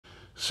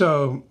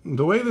So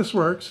the way this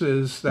works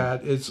is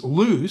that it's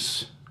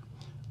loose,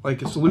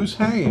 like it's loose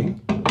hanging.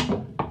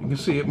 You can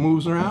see it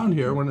moves around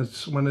here when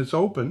it's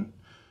open.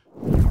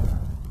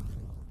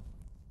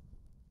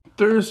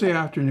 Thursday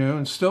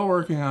afternoon, still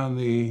working on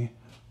the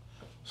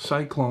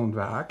Cyclone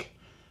Vac,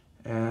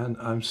 and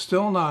I'm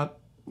still not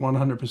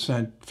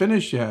 100%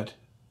 finished yet,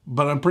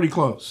 but I'm pretty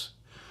close.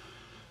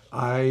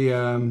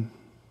 I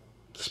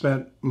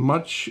spent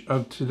much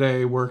of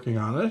today working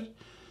on it,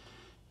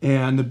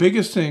 and the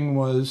biggest thing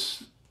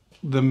was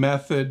the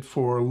method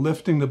for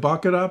lifting the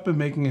bucket up and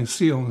making a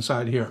seal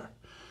inside here.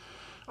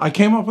 I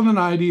came up with an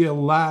idea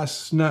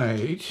last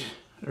night,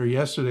 or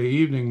yesterday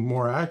evening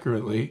more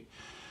accurately,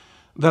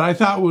 that I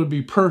thought would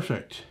be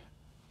perfect,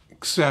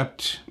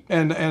 except,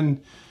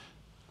 and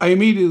I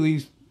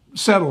immediately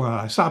settled on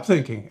it. I stopped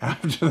thinking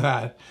after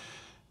that.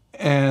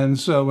 And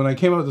so when I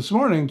came out this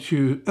morning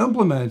to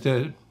implement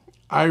it,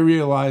 I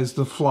realized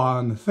the flaw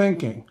in the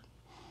thinking.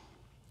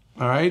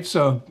 All right,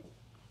 so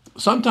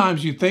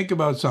sometimes you think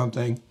about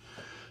something,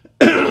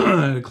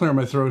 to clear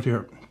my throat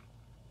here.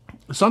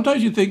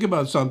 Sometimes you think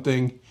about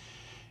something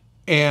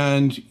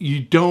and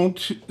you don't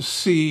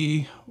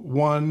see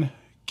one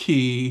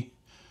key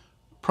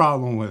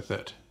problem with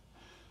it.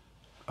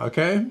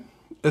 Okay?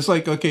 It's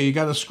like, okay, you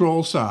got a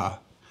scroll saw,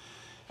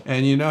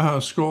 and you know how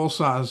scroll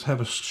saws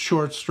have a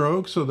short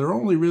stroke, so they're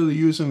only really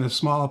using the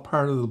small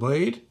part of the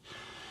blade.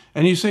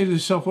 And you say to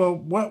yourself, well,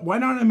 why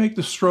don't I make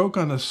the stroke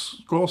on the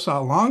scroll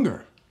saw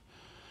longer?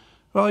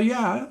 Well,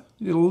 yeah,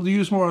 it'll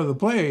use more of the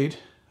blade,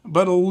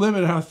 but it'll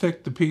limit how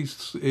thick the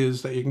piece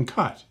is that you can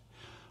cut,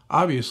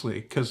 obviously,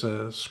 because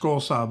a scroll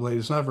saw blade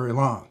is not very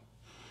long.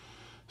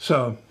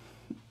 So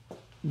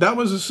that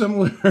was a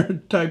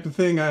similar type of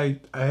thing I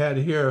had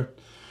here.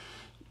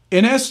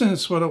 In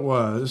essence, what it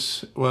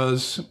was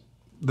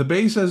the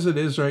base as it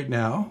is right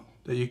now,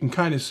 that you can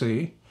kind of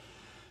see,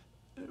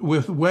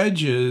 with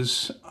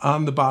wedges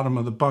on the bottom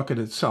of the bucket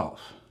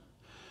itself.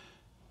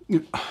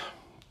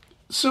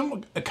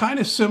 Kind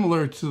of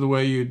similar to the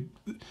way you'd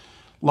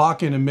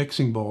lock in a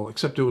mixing bowl,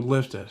 except it would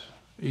lift it.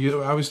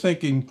 I was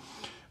thinking,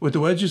 with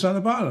the wedges on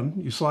the bottom,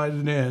 you slide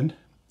it in,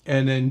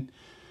 and then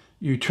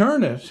you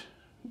turn it,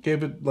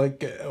 give it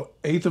like an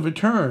eighth of a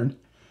turn,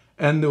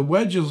 and the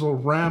wedges will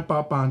ramp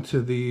up onto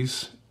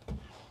these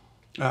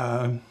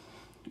outriggers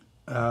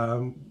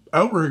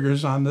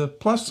on the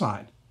plus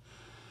sign.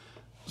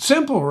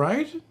 Simple,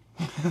 right?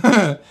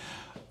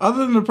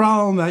 Other than the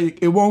problem that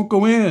it won't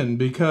go in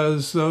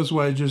because those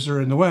wedges are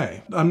in the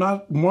way. I'm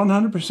not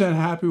 100%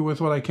 happy with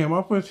what I came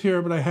up with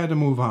here, but I had to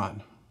move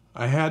on.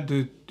 I had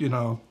to,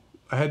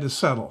 I had to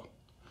settle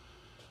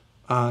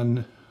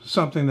on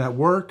something that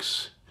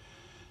works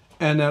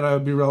and that I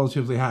would be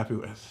relatively happy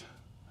with.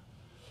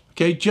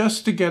 Okay,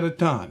 just to get it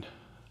done.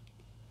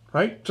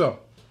 Right? So,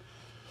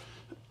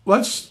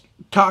 let's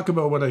talk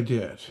about what I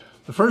did.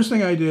 The first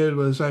thing I did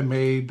was I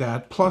made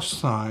that plus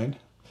sign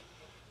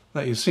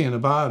that you see in the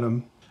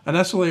bottom, and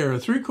that's a layer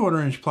of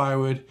 3/4 inch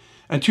plywood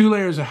and 2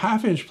 layers of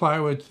 1/2 inch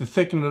plywood to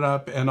thicken it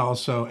up and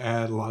also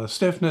add a lot of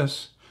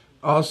stiffness.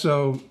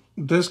 Also,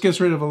 this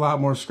gets rid of a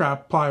lot more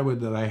scrap plywood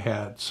that I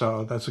had,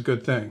 so that's a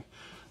good thing.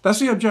 That's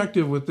the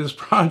objective with this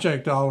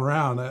project all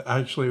around,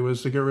 actually,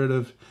 was to get rid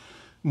of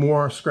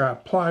more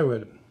scrap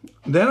plywood.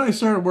 Then I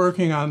started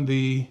working on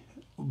the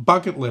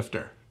bucket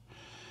lifter,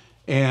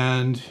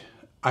 and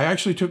I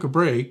actually took a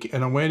break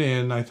and I went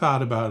in, I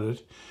thought about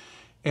it,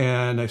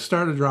 and I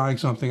started drawing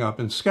something up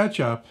in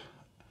SketchUp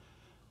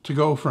to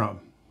go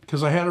from,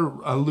 because I had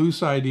a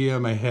loose idea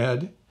in my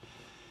head,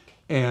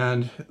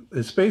 and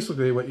it's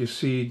basically what you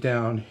see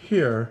down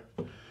here,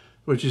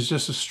 which is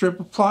just a strip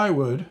of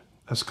plywood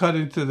that's cut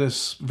into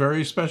this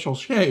very special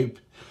shape,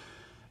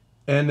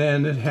 and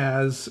then it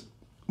has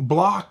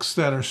blocks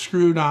that are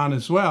screwed on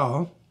as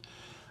well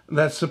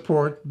that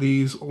support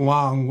these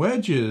long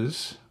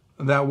wedges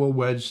that will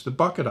wedge the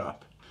bucket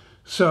up.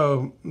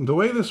 So the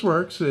way this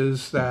works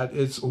is that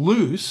it's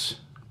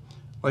loose,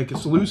 like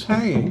it's loose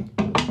hanging.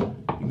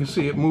 You can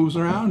see it moves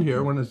around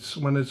here when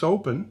it's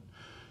open.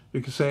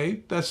 You can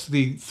say that's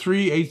the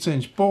 3/8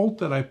 inch bolt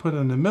that I put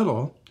in the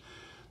middle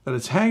that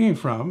it's hanging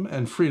from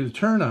and free to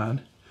turn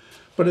on.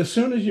 But as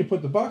soon as you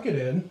put the bucket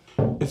in,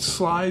 it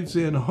slides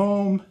in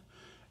home,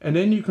 and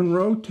then you can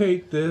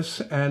rotate this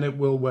and it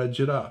will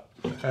wedge it up.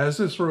 As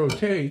this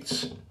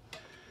rotates,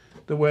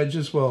 the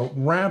wedges will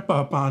ramp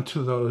up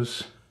onto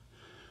those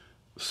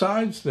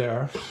sides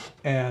there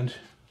and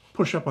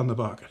push up on the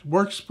bucket.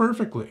 Works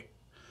perfectly.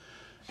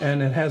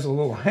 And it has a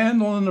little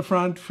handle in the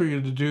front for you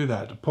to do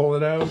that, to pull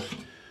it out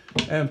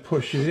and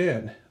push it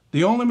in.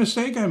 The only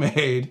mistake I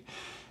made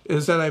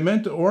is that I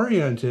meant to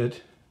orient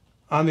it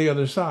on the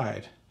other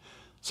side.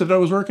 So that I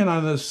was working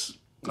on this,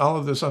 all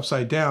of this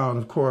upside down,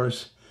 of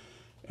course,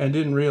 and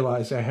didn't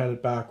realize I had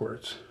it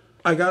backwards.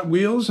 I got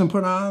wheels and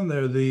put on.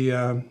 They're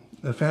the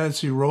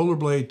fancy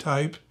rollerblade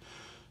type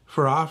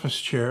for office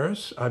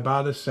chairs. I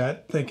bought a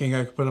set thinking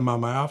I could put them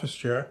on my office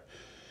chair,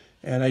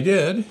 and I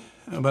did,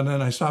 but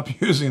then I stopped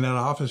using that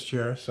office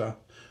chair, so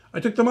I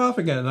took them off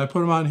again and I put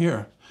them on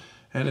here,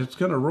 and it's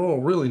going to roll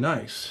really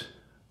nice.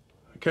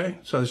 Okay,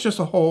 so it's just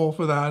a hole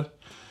for that,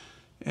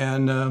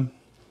 and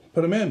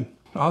put them in.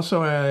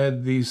 Also, I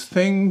added these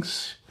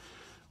things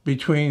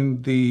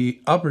between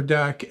the upper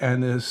deck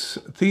and this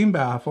theme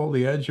baffle,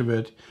 the edge of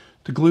it,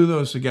 to glue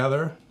those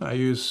together. I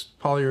used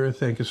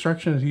polyurethane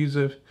construction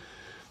adhesive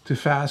to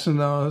fasten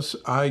those.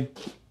 I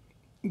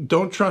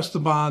don't trust the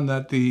bond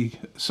that the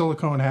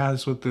silicone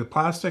has with the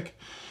plastic,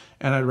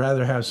 and I'd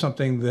rather have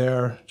something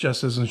there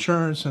just as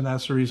insurance, and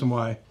that's the reason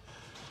why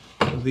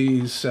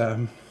these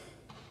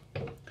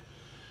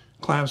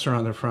clamps are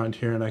on the front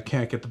here and I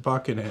can't get the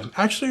bucket in.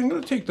 Actually, I'm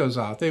going to take those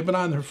off. They've been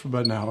on there for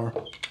about an hour.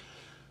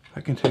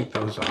 I can take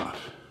those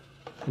off.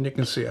 And you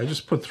can see I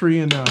just put 3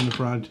 in there on the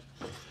front.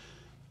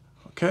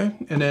 Okay,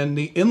 and then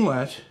the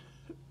inlet,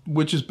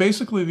 which is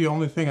basically the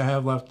only thing I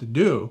have left to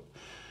do,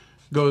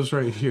 goes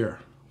right here.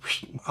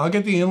 I'll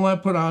get the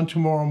inlet put on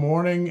tomorrow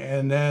morning,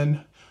 and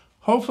then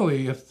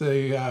hopefully if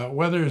the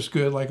weather is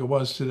good like it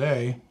was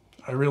today,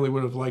 I really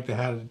would have liked to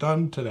have it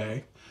done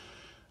today,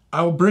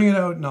 I'll bring it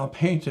out and I'll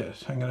paint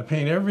it. I'm going to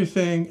paint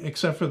everything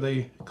except for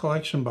the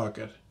collection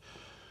bucket.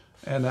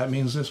 And that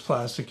means this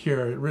plastic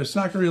here. It's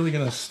not really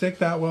going to stick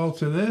that well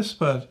to this,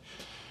 but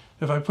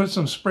if I put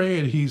some spray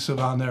adhesive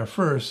on there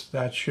first,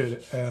 that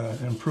should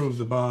improve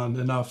the bond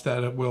enough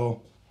that it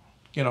will,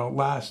 you know,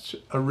 last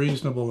a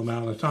reasonable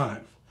amount of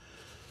time.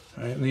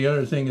 All right, and the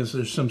other thing is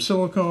there's some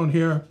silicone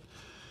here.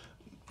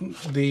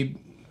 The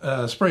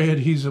spray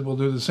adhesive will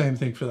do the same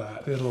thing for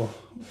that. It'll,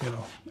 you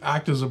know,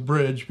 act as a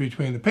bridge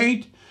between the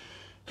paint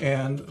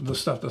and the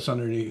stuff that's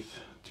underneath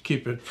to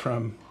keep it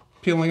from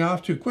peeling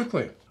off too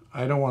quickly.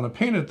 I don't want to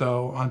paint it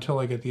though until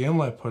I get the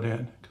inlet put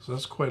in, because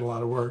that's quite a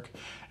lot of work.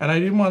 And I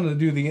didn't want to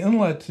do the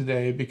inlet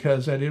today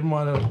because I didn't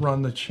want to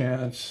run the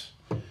chance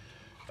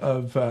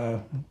of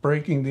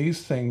breaking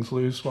these things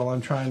loose while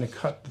I'm trying to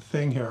cut the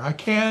thing here. I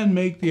can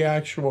make the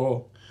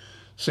actual,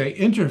 say,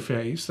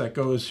 interface that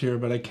goes here,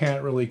 but I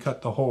can't really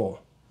cut the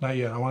hole. Not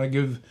yet. I want to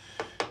give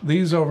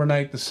these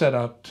overnight to set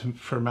up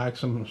for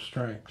maximum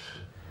strength.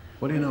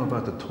 What do you know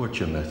about the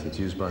torture methods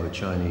used by the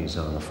Chinese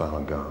on the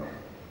Falun Gong?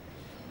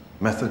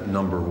 Method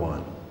number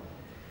 1.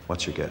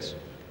 What's your guess?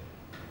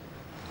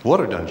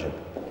 Water dungeon.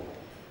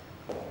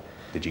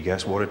 Did you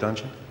guess water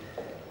dungeon?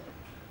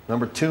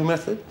 Number 2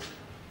 method?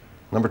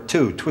 Number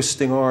 2,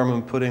 twisting arm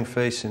and putting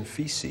face in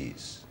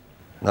feces.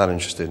 Not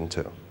interested in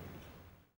 2.